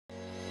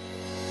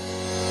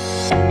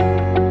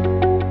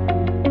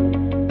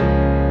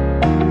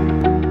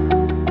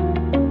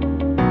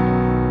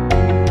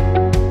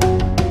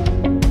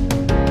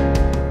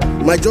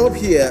My job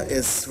here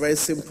is very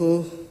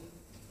simple,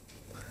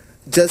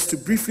 just to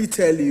briefly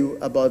tell you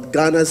about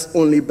Ghana's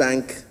only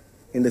bank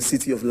in the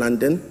City of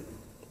London.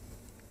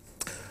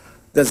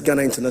 That's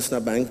Ghana International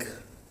Bank,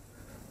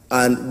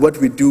 and what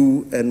we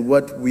do and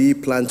what we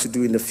plan to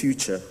do in the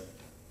future.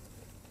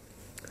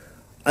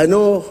 I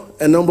know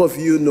a number of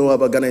you know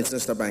about Ghana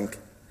International Bank,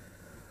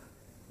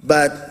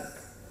 but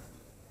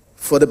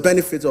for the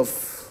benefit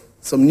of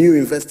some new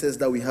investors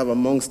that we have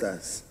amongst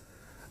us,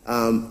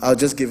 I'll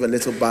just give a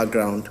little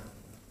background.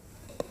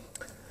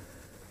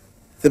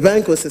 The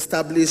bank was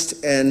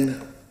established in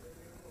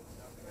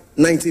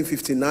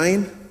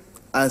 1959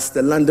 as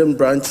the London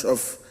branch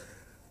of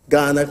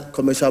Ghana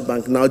Commercial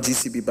Bank, now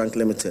GCB Bank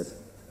Limited.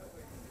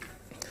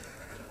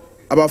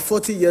 About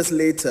 40 years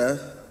later,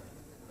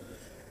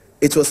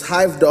 it was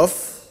hived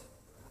off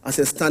as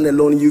a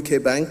standalone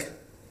UK bank,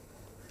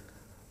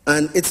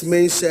 and its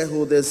main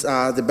shareholders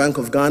are the Bank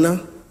of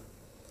Ghana,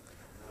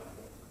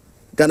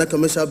 Ghana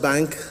Commercial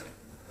Bank,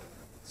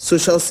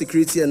 Social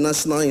Security and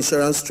National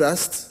Insurance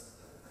Trust,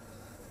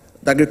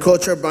 the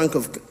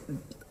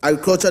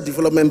Agriculture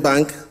Development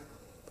Bank,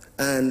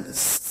 and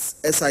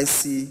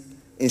SIC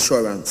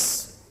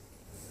Insurance.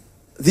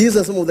 These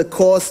are some of the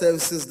core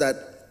services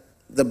that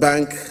the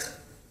bank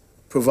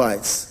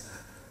provides.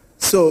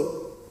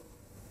 So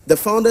the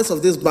founders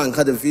of this bank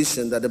had a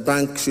vision that the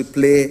bank should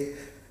play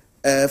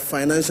a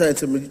financial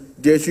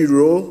intermediary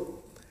role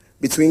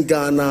between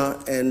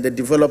Ghana and the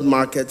developed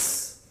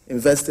markets,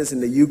 investors in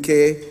the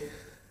UK,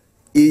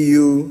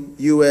 EU,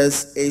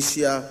 US,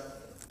 Asia,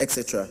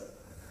 etc.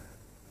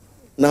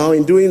 Now,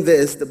 in doing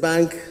this, the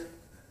bank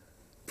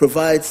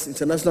provides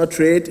international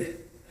trade,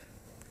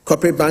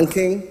 corporate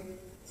banking,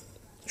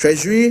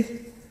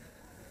 treasury,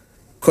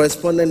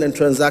 correspondent and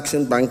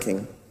transaction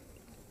banking.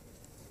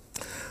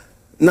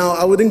 Now,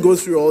 I wouldn't go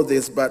through all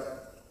this,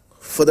 but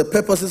for the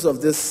purposes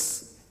of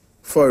this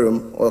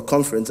forum or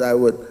conference, I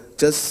would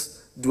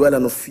just dwell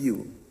on a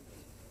few.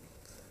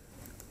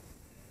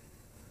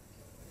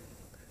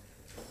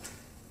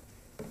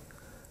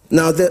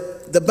 Now,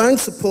 the bank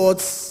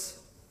supports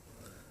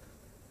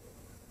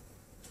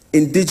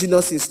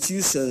indigenous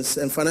institutions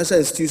and financial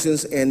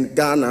institutions in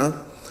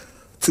Ghana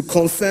to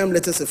confirm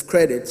letters of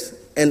credit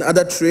and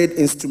other trade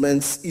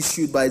instruments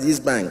issued by these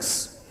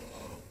banks.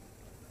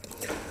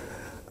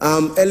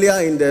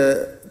 Earlier in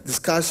the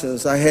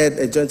discussions, I heard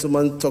a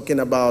gentleman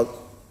talking about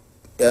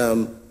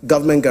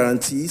government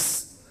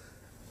guarantees,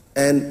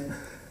 and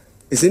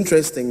it's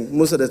interesting,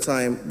 most of the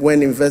time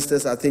when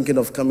investors are thinking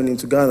of coming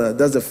into Ghana,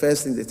 that's the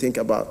first thing they think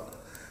about.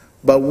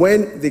 But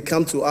when they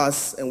come to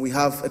us and we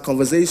have a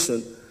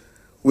conversation,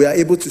 we are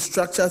able to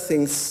structure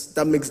things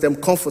that makes them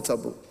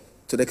comfortable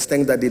to the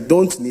extent that they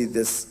don't need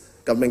this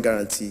government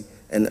guarantee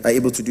and are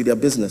able to do their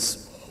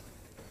business.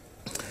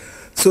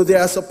 So there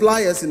are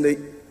suppliers in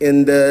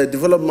the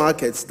developed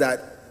markets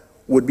that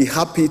would be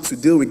happy to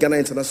deal with Ghana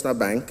International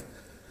Bank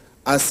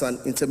as an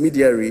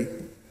intermediary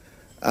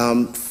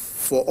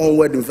for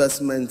onward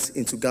investment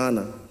into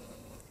Ghana.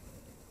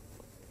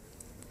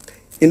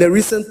 In the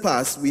recent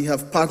past, we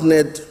have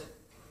partnered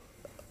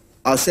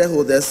our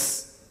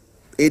shareholders,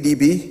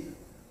 ADB,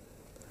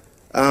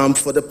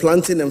 for the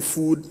Planting and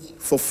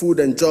Food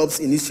and Jobs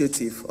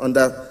initiative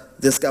under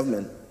this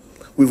government.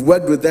 We've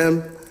worked with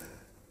them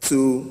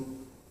to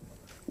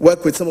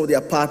work with some of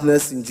their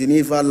partners in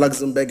Geneva,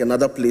 Luxembourg, and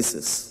other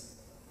places.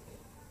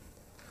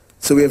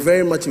 So we are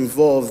very much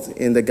involved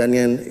in the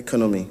Ghanaian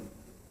economy.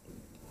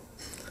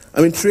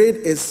 I mean, trade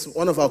is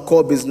one of our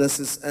core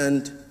businesses,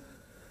 and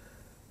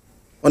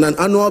on an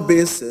annual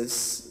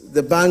basis,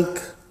 the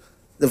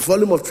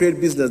volume of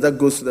trade business that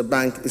goes to the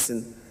bank is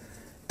in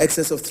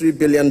excess of $3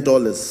 billion.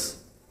 To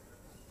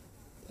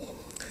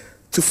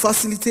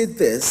facilitate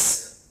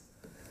this,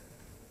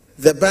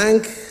 the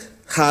bank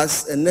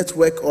has a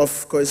network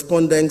of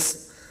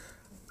correspondents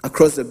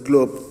across the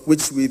globe,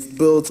 which we've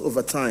built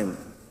over time.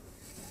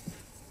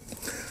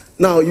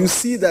 Now, you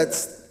see that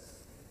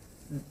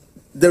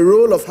the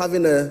role of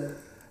having a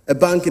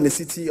bank in the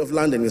City of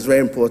London is very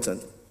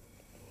important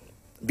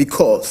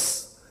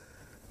because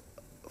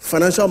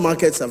financial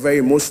markets are very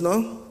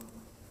emotional,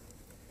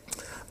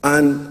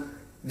 and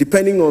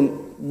depending on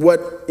what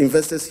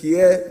investors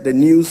hear, the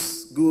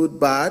news, good,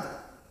 bad,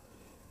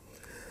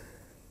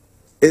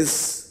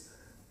 it's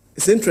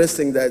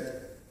interesting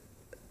that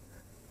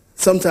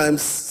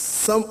sometimes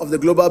some of the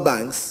global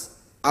banks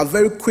are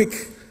very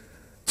quick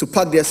to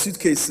pack their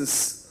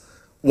suitcases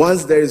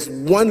once there is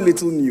one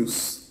little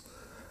news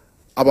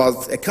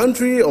about a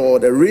country or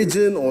the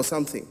region or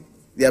something.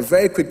 They are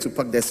very quick to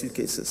pack their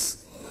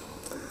suitcases.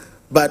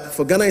 But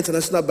for Ghana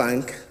International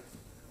Bank,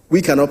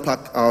 we cannot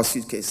pack our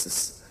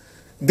suitcases.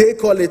 They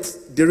call it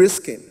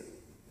de-risking.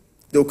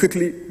 They'll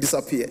quickly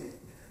disappear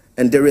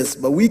and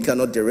de-risk, but we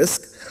cannot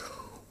de-risk.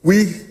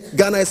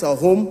 Ghana is our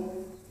home.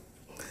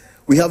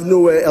 We have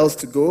nowhere else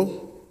to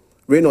go.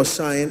 Rain or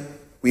shine,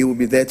 we will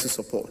be there to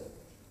support.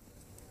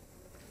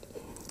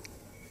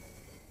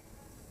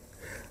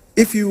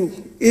 If you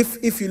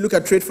look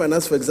at trade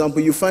finance, for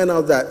example, you find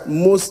out that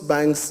most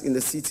banks in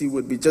the city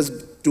would be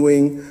just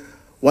doing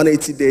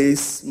 180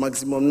 days,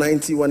 maximum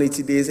 90,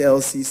 180 days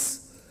LCs.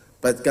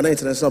 But Ghana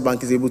International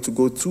Bank is able to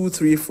go 2,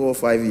 3, 4,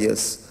 5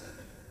 years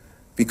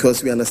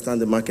because we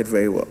understand the market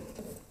very well.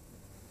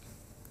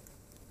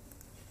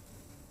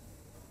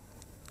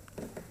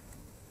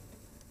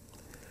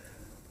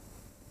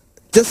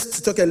 Just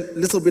to talk a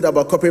little bit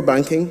about corporate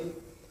banking,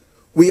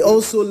 we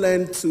also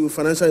lend to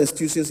financial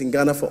institutions in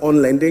Ghana for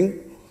on-lending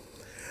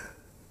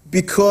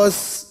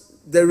because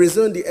the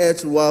reason the air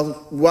to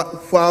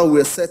while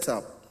we're set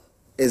up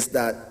is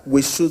that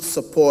we should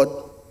support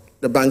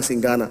the banks in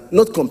Ghana,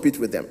 not compete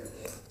with them.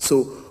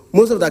 So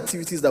most of the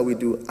activities that we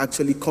do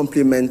actually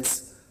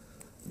complement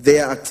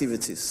their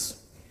activities.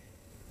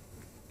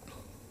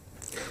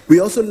 We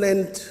also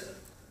lend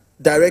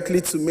directly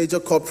to major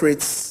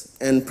corporates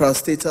and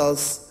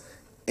parastatals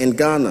in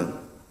Ghana.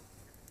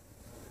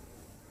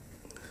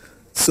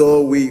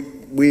 So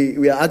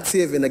we are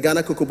active in the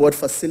Ghana Cocoa Board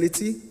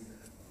facility.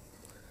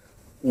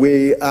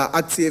 We are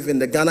active in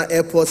the Ghana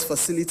Airports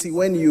facility.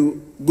 When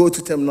you go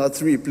to Terminal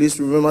 3, please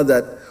remember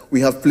that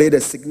we have played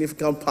a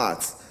significant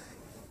part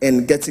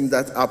in getting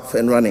that up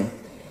and running.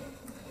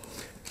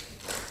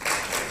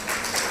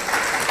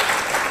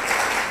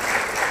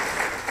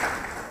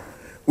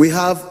 We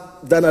have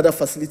done other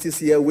facilities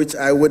here which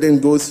I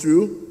wouldn't go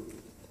through.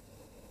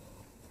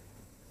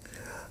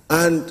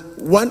 And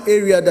one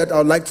area that I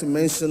would like to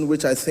mention,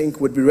 which I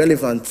think would be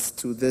relevant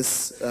to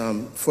this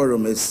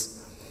forum,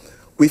 is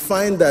we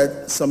find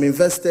that some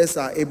investors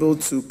are able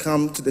to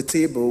come to the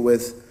table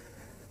with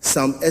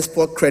some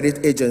export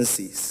credit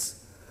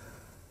agencies.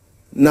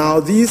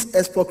 Now, these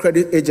export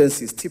credit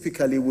agencies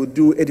typically will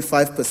do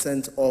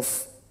 85%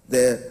 of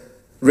the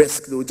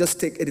risk. They will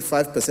just take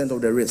 85%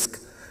 of the risk.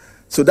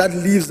 So that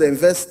leaves the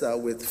investor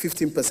with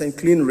 15%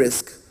 clean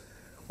risk,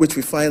 which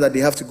we find that they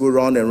have to go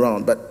round and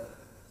round. But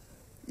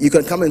you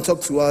can come and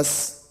talk to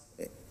us.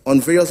 On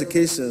various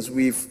occasions,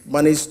 we've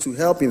managed to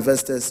help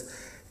investors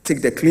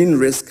take the clean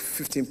risk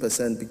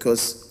 15%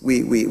 because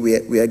we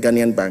are a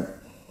Ghanaian bank.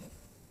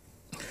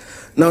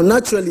 Now,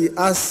 naturally,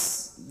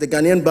 as the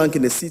Ghanaian bank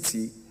in the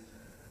city,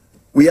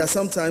 we are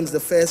sometimes the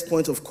first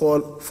point of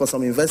call for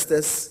some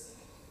investors,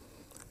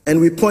 and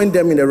we point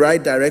them in the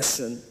right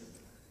direction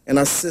and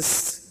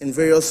assist in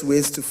various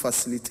ways to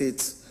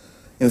facilitate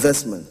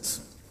investment.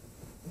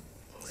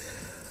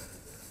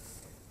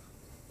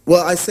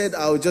 Well, I said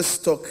I'll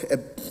just talk a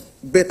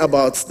bit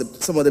about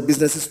some of the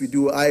businesses we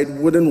do. I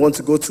wouldn't want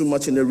to go too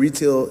much in the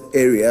retail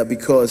area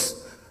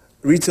because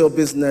retail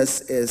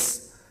business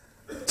is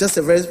just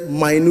a very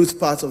minute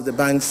part of the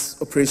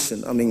bank's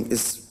operation. I mean,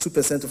 it's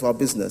 2% of our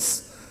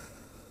business.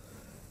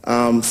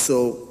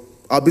 So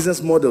our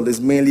business model is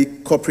mainly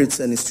corporate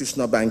and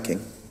institutional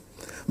banking.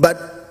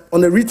 But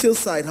on the retail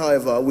side,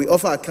 however, we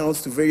offer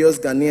accounts to various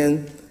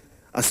Ghanaian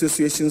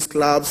associations,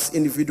 clubs,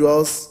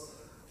 individuals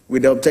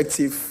with the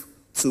objective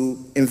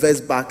to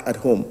invest back at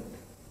home.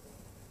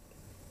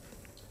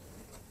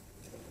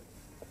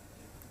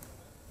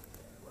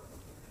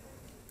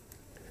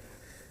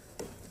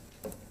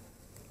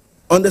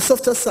 On the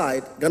softer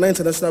side, Ghana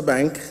International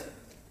Bank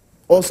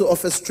also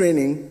offers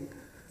training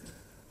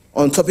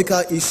on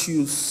topical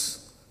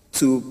issues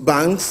to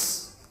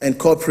banks and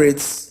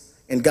corporates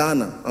in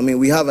Ghana. I mean,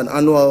 we have an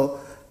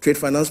annual trade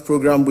finance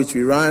program which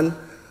we run.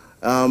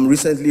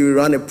 Recently, we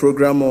ran a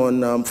program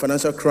on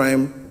financial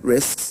crime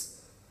risks.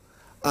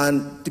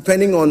 And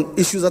depending on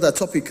issues that are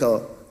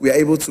topical, we are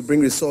able to bring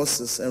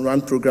resources and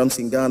run programs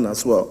in Ghana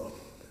as well.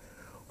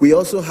 We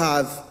also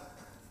have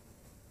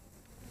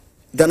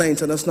Ghana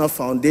International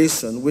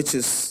Foundation, which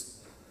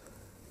is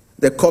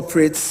the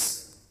corporate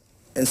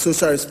and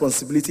social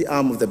responsibility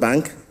arm of the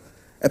bank.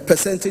 A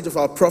percentage of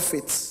our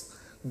profits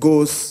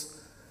goes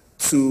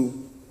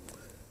to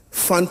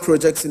fund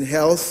projects in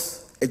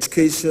health,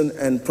 education,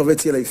 and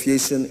poverty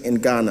alleviation in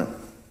Ghana.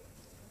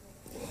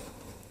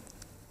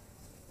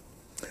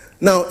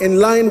 Now, in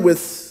line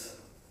with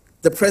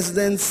the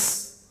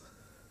President's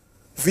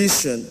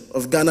vision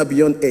of Ghana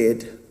Beyond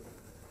Aid,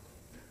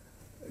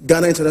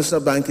 Ghana International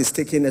Bank is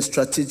taking a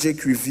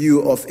strategic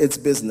review of its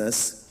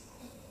business.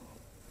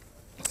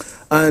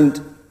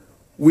 And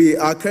we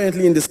are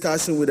currently in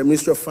discussion with the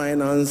Ministry of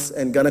Finance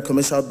and Ghana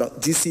Commercial Bank,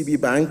 GCB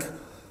Bank,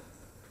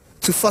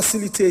 to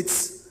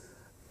facilitate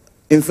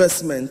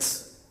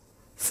investment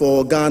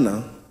for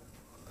Ghana.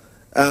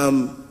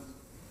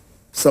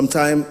 Some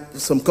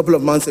couple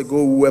of months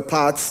ago, we were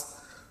part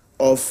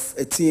of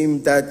a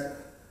team that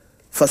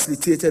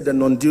facilitated the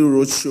non-deal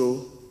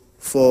roadshow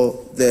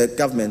for the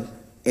government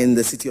in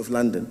the City of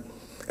London.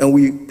 And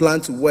we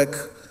plan to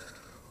work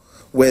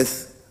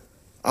with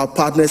our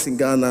partners in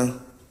Ghana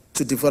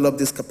to develop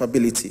this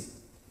capability.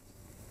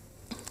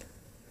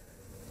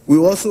 We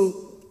also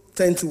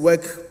plan to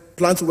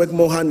work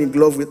more hand in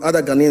glove with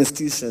other Ghanaian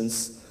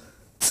institutions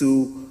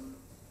to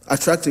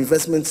attract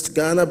investments to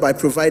Ghana by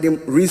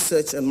providing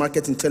research and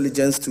market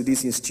intelligence to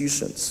these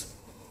institutions.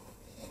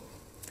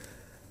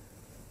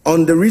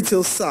 On the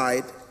retail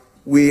side,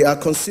 we are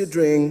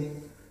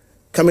considering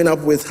coming up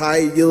with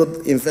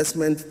high-yield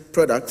investment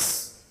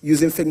products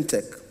using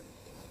fintech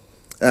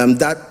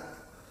that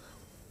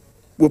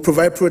We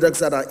provide products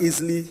that are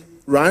easily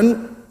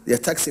run, they're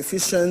tax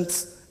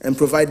efficient, and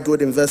provide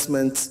good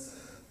investment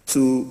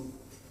to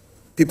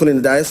people in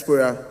the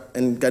diaspora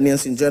and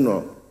Ghanaians in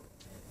general.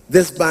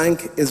 This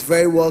bank is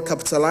very well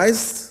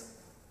capitalized.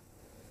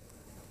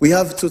 We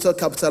have total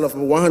capital of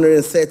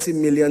 130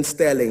 million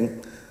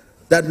sterling.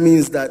 That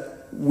means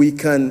that we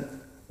can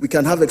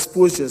have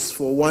exposures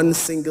for one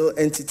single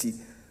entity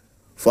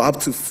for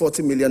up to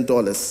 $40 million.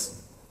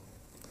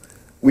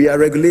 We are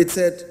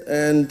regulated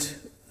and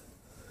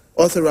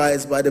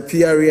authorized by the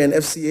PRA and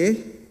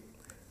FCA.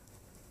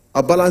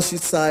 Our balance sheet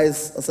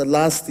size as of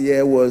last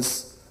year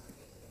was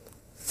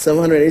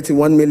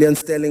 781 million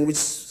sterling,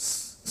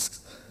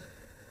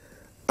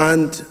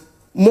 and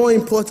more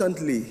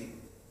importantly,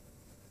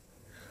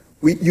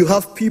 you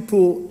have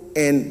people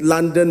in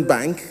London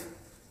Bank,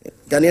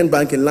 Ghanaian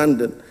Bank in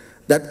London,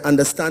 that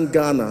understand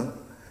Ghana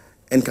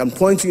and can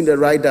point you in the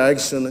right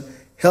direction,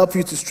 help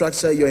you to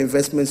structure your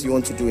investments you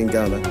want to do in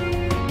Ghana.